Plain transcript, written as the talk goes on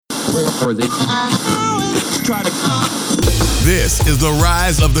This is the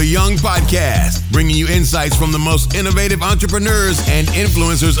Rise of the Young podcast, bringing you insights from the most innovative entrepreneurs and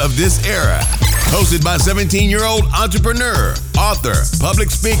influencers of this era. Hosted by 17-year-old entrepreneur, author,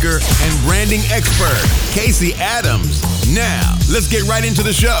 public speaker, and branding expert, Casey Adams. Now, let's get right into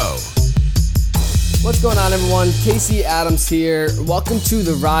the show. What's going on, everyone? Casey Adams here. Welcome to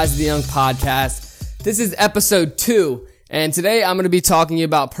the Rise of the Young podcast. This is episode 2. And today I'm going to be talking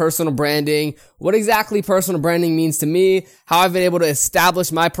about personal branding, what exactly personal branding means to me, how I've been able to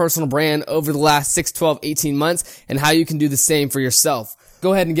establish my personal brand over the last 6, 12, 18 months, and how you can do the same for yourself.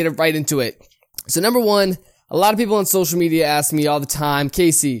 Go ahead and get right into it. So number one, a lot of people on social media ask me all the time,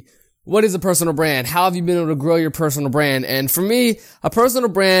 Casey, what is a personal brand? How have you been able to grow your personal brand? And for me, a personal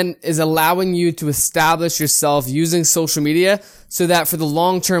brand is allowing you to establish yourself using social media so that for the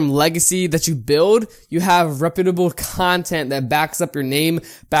long-term legacy that you build, you have reputable content that backs up your name,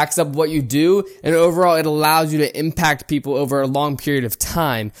 backs up what you do, and overall it allows you to impact people over a long period of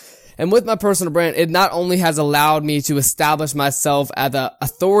time. And with my personal brand, it not only has allowed me to establish myself as an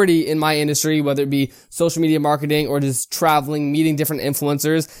authority in my industry, whether it be social media marketing or just traveling, meeting different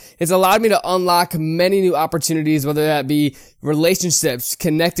influencers, it's allowed me to unlock many new opportunities, whether that be relationships,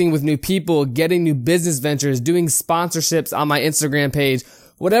 connecting with new people, getting new business ventures, doing sponsorships on my Instagram page.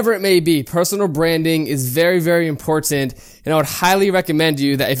 Whatever it may be, personal branding is very, very important. And I would highly recommend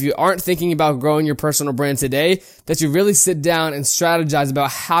you that if you aren't thinking about growing your personal brand today, that you really sit down and strategize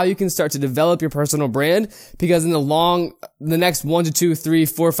about how you can start to develop your personal brand. Because in the next 1 to 2, 3,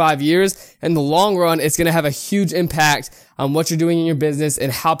 4, 5 years, in the long run, it's going to have a huge impact on what you're doing in your business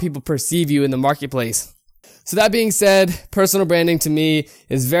and how people perceive you in the marketplace. So that being said, personal branding to me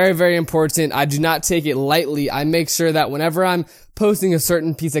is very, very important. I do not take it lightly. I make sure that whenever I'm posting a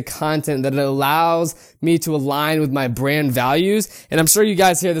certain piece of content that it allows me to align with my brand values. And I'm sure you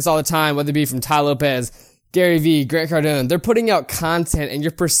guys hear this all the time, whether it be from Tai Lopez, Gary Vee, Grant Cardone. They're putting out content and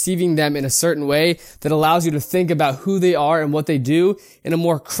you're perceiving them in a certain way that allows you to think about who they are and what they do in a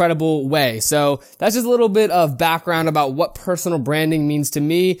more credible way. So that's just a little bit of background about what personal branding means to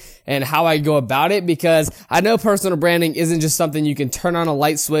me and how I go about it, because I know personal branding isn't just something you can turn on a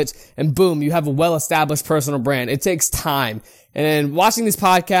light switch and boom, you have a well-established personal brand. It takes time. And watching this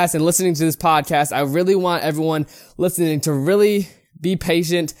podcast and listening to this podcast, I really want everyone listening to really be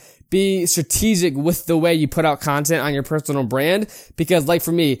patient, be strategic with the way you put out content on your personal brand. Because like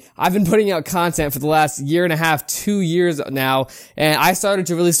for me, I've been putting out content for the last 1.5 years, 2 years now. And I started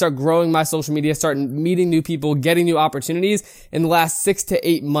to really start growing my social media, starting meeting new people, getting new opportunities in the last 6 to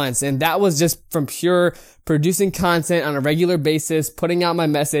 8 months. And that was just from pure producing content on a regular basis, putting out my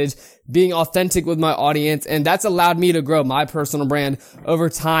message, being authentic with my audience. And that's allowed me to grow my personal brand over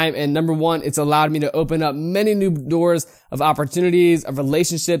time. And number one, it's allowed me to open up many new doors of opportunities, of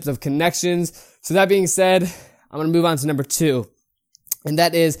relationships, of connections. So that being said, I'm going to move on to number 2. And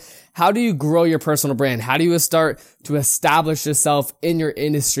that is, how do you grow your personal brand? How do you start to establish yourself in your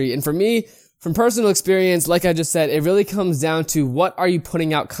industry? And for me, from personal experience, like I just said, it really comes down to what are you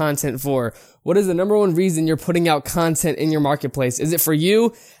putting out content for? What is the number one reason you're putting out content in your marketplace? Is it for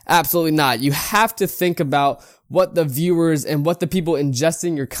you? Absolutely not. You have to think about what the viewers and what the people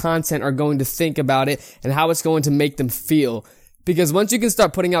ingesting your content are going to think about it and how it's going to make them feel. Because once you can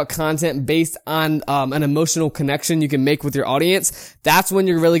start putting out content based on an emotional connection you can make with your audience, that's when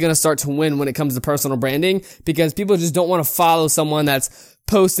you're really going to start to win when it comes to personal branding, because people just don't want to follow someone that's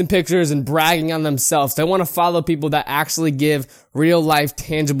posting pictures and bragging on themselves. They want to follow people that actually give real life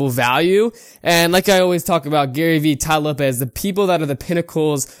tangible value. And like I always talk about, Gary Vee, Tai Lopez, the people that are the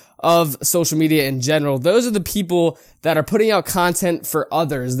pinnacles of social media in general, those are the people that are putting out content for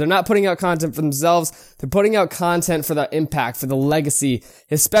others. They're not putting out content for themselves. They're putting out content for the impact, for the legacy.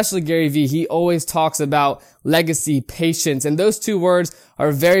 Especially Gary Vee. He always talks about legacy, patience, and those two words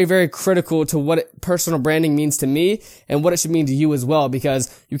are very, very critical to what personal branding means to me and what it should mean to you as well,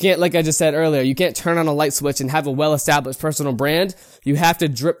 because you can't, like I just said earlier, you can't turn on a light switch and have a well-established personal brand. You have to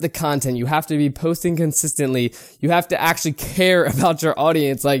drip the content. You have to be posting consistently. You have to actually care about your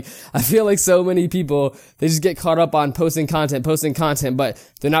audience. Like, I feel like so many people, they just get caught up on posting content,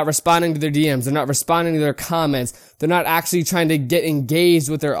 but they're not responding to their DMs. They're not responding to their comments. They're not actually trying to get engaged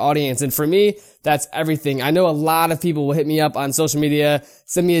with their audience. And for me, that's everything. I know a lot of people will hit me up on social media,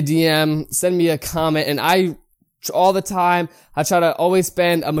 send me a DM, send me a comment, and all the time, I try to always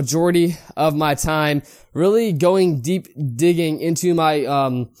spend a majority of my time really going deep, digging into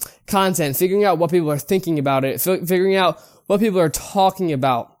my content, figuring out what people are thinking about it, figuring out what people are talking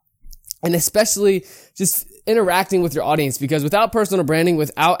about, and especially just interacting with your audience, because without personal branding,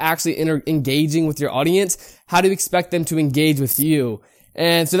 without actually engaging with your audience, how do you expect them to engage with you?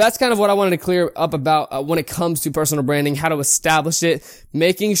 And so that's kind of what I wanted to clear up about when it comes to personal branding, how to establish it,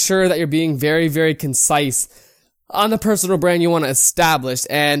 making sure that you're being very, very concise on the personal brand you want to establish.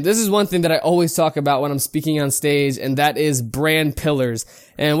 And this is one thing that I always talk about when I'm speaking on stage, and that is brand pillars.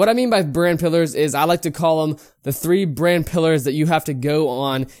 And what I mean by brand pillars is I like to call them the 3 brand pillars that you have to go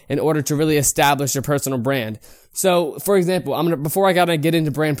on in order to really establish your personal brand. So, for example, before I gotta get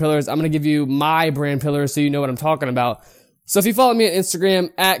into brand pillars, I'm gonna give you my brand pillars so you know what I'm talking about. So if you follow me on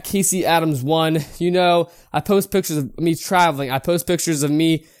Instagram at CaseyAdams1, you know I post pictures of me traveling. I post pictures of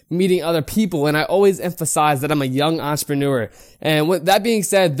me meeting other people, and I always emphasize that I'm a young entrepreneur. And with that being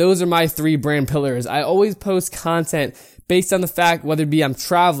said, those are my 3 brand pillars. I always post content based on the fact, whether it be I'm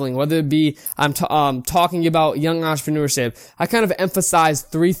traveling, whether it be I'm talking about young entrepreneurship. I kind of emphasize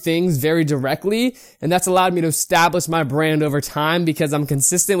 3 things very directly, and that's allowed me to establish my brand over time because I'm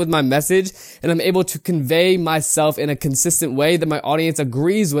consistent with my message and I'm able to convey myself in a consistent way that my audience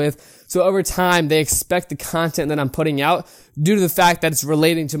agrees with. So over time, they expect the content that I'm putting out due to the fact that it's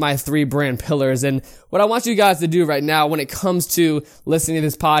relating to my 3 brand pillars. And what I want you guys to do right now when it comes to listening to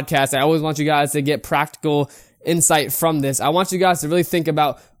this podcast, I always want you guys to get practical insight from this. I want you guys to really think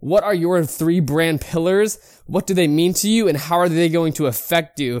about what are your 3 brand pillars? What do they mean to you and how are they going to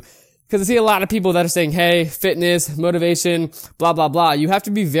affect you? Because I see a lot of people that are saying, hey, fitness, motivation, blah, blah, blah. You have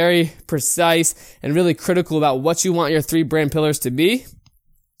to be very precise and really critical about what you want your 3 brand pillars to be.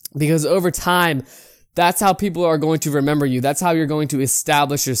 Because over time, that's how people are going to remember you. That's how you're going to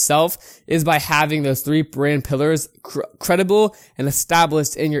establish yourself, is by having those 3 brand pillars credible and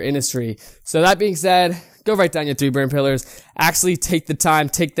established in your industry. So that being said, go write down your 3 brand pillars. Actually take the time,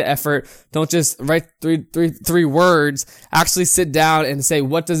 take the effort. Don't just write three words. Actually sit down and say,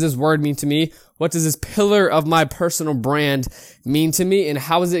 what does this word mean to me? What does this pillar of my personal brand mean to me? And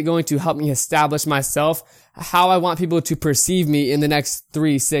how is it going to help me establish myself? How I want people to perceive me in the next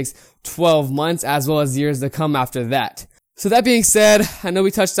 3, 6, 12 months, as well as years to come after that. So that being said, I know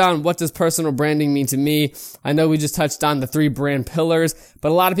we touched on what does personal branding mean to me. I know we just touched on the 3 brand pillars,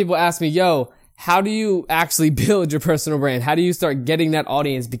 but a lot of people ask me, yo, how do you actually build your personal brand? How do you start getting that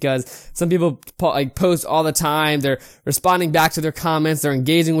audience? Because some people post all the time. They're responding back to their comments. They're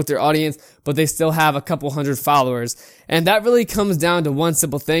engaging with their audience, but they still have a couple hundred followers. And that really comes down to one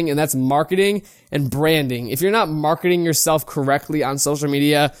simple thing, and that's marketing and branding. If you're not marketing yourself correctly on social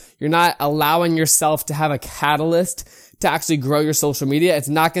media, you're not allowing yourself to have a catalyst to actually grow your social media, it's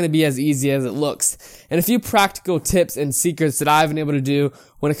not going to be as easy as it looks. And a few practical tips and secrets that I've been able to do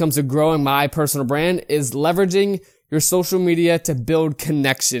when it comes to growing my personal brand is leveraging your social media to build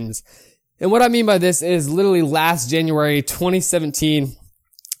connections. And what I mean by this is literally last January 2017,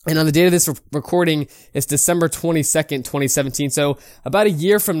 and on the date of this recording, it's December 22nd, 2017. So about a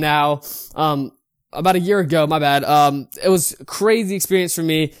year from now, about a year ago, my bad. It was a crazy experience for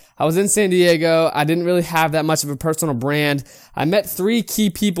me. I was in San Diego. I didn't really have that much of a personal brand. I met 3 key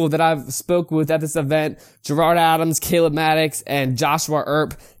people that I've spoke with at this event: Gerard Adams, Caleb Maddox, and Joshua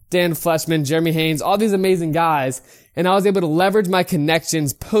Earp, Dan Fleshman, Jeremy Haynes, all these amazing guys. And I was able to leverage my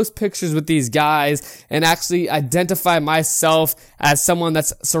connections, post pictures with these guys, and actually identify myself as someone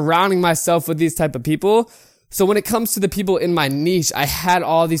that's surrounding myself with these type of people. So when it comes to the people in my niche, I had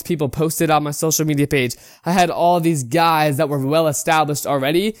all these people posted on my social media page. I had all these guys that were well established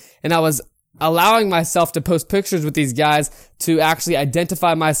already, and I was allowing myself to post pictures with these guys to actually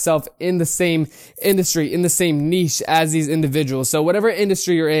identify myself in the same industry, in the same niche as these individuals. So whatever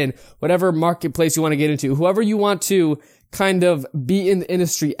industry you're in, whatever marketplace you want to get into, whoever you want to kind of be in the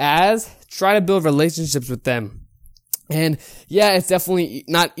industry as, try to build relationships with them. And yeah, it's definitely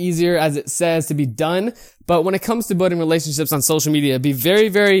not easier as it says to be done. But when it comes to building relationships on social media, be very,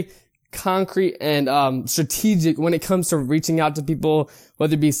 very concrete and strategic when it comes to reaching out to people,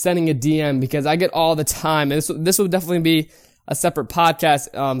 whether it be sending a DM, because I get all the time. And this will definitely be a separate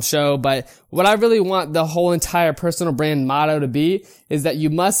podcast show. But what I really want the whole entire personal brand motto to be is that you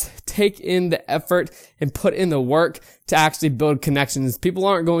must take in the effort and put in the work to actually build connections. People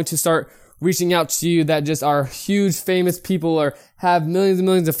aren't going to start reaching out to you that just are huge famous people or have millions and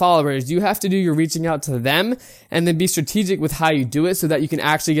millions of followers. You have to do your reaching out to them and then be strategic with how you do it so that you can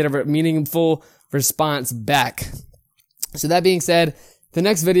actually get a meaningful response back. So that being said, the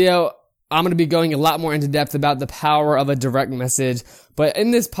next video, I'm going to be going a lot more into depth about the power of a direct message. But in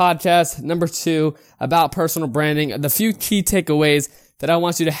this podcast, number 2, about personal branding, the few key takeaways that I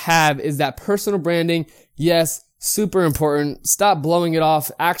want you to have is that personal branding, yes, super important. Stop blowing it off.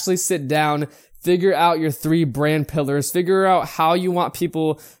 Actually sit down, figure out your 3 brand pillars, figure out how you want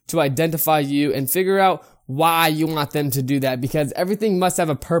people to identify you, and figure out why you want them to do that, because everything must have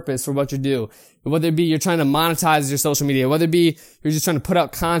a purpose for what you do. Whether it be you're trying to monetize your social media, whether it be you're just trying to put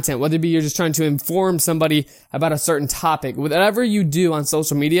out content, whether it be you're just trying to inform somebody about a certain topic, whatever you do on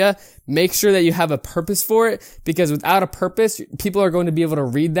social media, make sure that you have a purpose for it, because without a purpose, people are going to be able to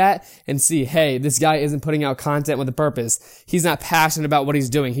read that and see, hey, this guy isn't putting out content with a purpose. He's not passionate about what he's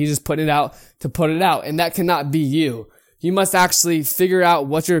doing. He's just putting it out to put it out. And that cannot be you. You must actually figure out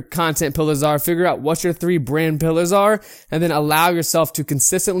what your content pillars are, figure out what your 3 brand pillars are, and then allow yourself to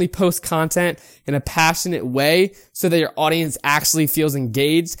consistently post content in a passionate way so that your audience actually feels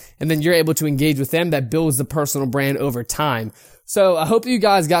engaged, and then you're able to engage with them. That builds the personal brand over time. So I hope you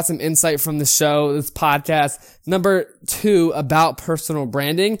guys got some insight from the show, this podcast number 2 about personal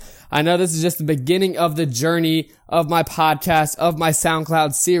branding. I know this is just the beginning of the journey of my podcast, of my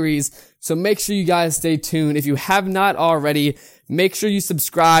SoundCloud series. So make sure you guys stay tuned. If you have not already, make sure you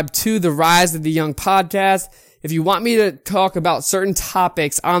subscribe to the Rise of the Young podcast. If you want me to talk about certain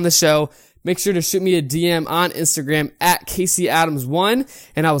topics on the show, make sure to shoot me a DM on Instagram at CaseyAdams1,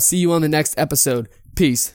 and I will see you on the next episode. Peace.